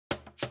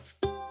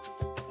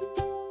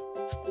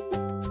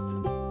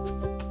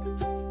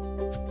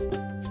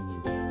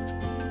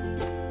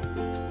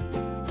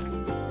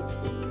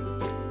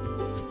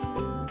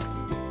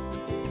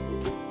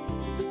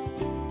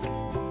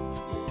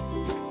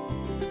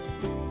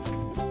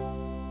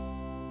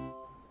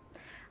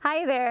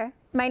Hi there,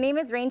 my name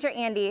is Ranger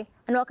Andie,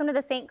 and welcome to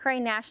the St. Croix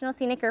National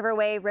Scenic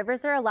Riverway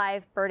Rivers Are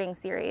Alive birding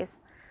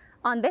series.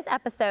 On this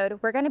episode,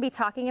 we're going to be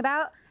talking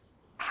about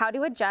how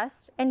to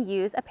adjust and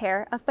use a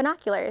pair of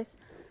binoculars.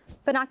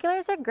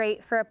 Binoculars are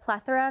great for a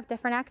plethora of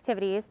different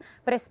activities,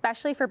 but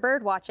especially for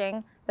bird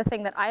watching, the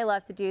thing that I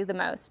love to do the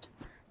most.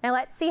 Now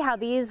let's see how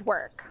these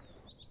work.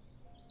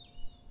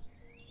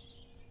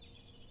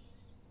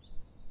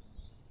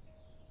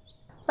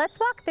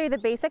 Let's walk through the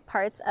basic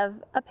parts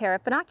of a pair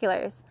of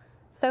binoculars.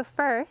 So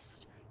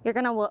first, you're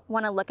going to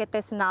want to look at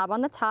this knob on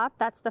the top.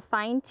 That's the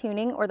fine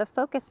tuning or the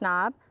focus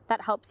knob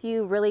that helps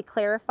you really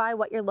clarify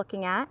what you're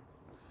looking at.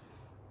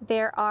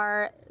 There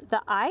are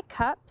the eye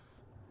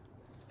cups,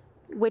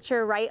 which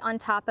are right on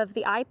top of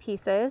the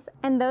eyepieces,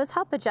 and those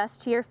help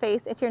adjust to your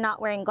face if you're not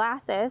wearing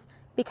glasses.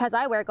 Because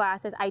I wear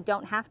glasses, I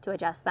don't have to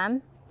adjust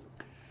them.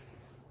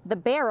 The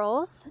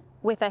barrels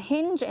with a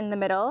hinge in the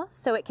middle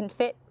so it can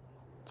fit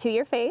to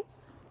your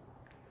face.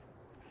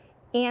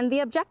 And the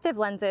objective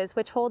lenses,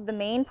 which hold the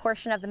main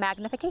portion of the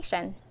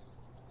magnification.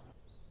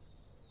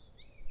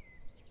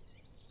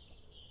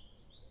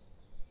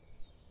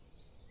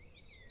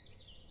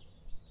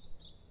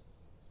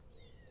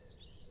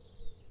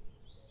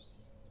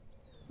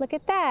 Look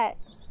at that.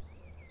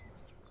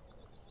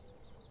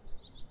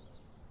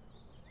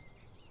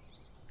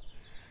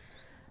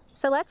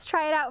 So let's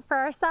try it out for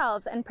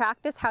ourselves and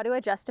practice how to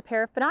adjust a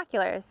pair of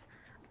binoculars.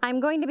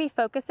 I'm going to be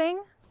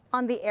focusing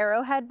on the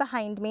arrowhead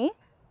behind me.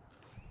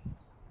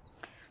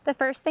 The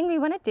first thing we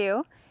want to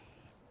do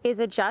is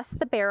adjust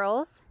the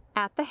barrels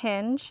at the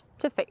hinge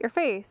to fit your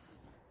face.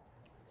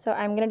 So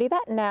I'm going to do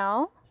that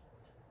now.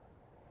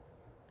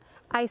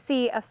 I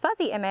see a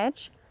fuzzy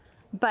image,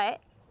 but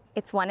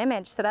it's one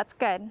image, so that's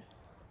good.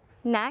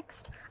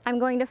 Next, I'm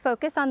going to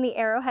focus on the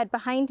arrowhead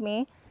behind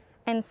me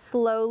and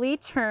slowly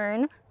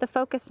turn the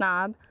focus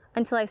knob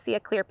until I see a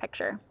clear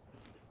picture.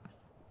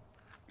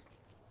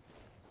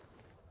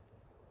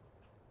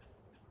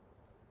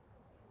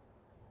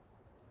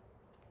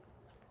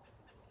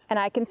 And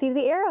I can see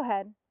the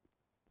arrowhead.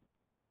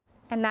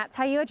 And that's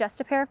how you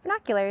adjust a pair of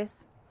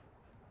binoculars.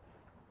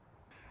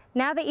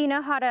 Now that you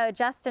know how to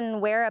adjust and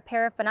wear a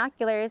pair of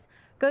binoculars,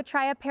 go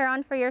try a pair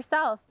on for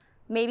yourself.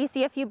 Maybe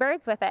see a few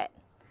birds with it.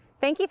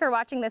 Thank you for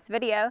watching this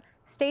video.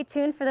 Stay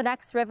tuned for the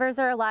next Rivers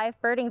Are Alive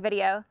birding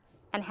video,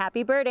 and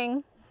happy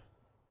birding!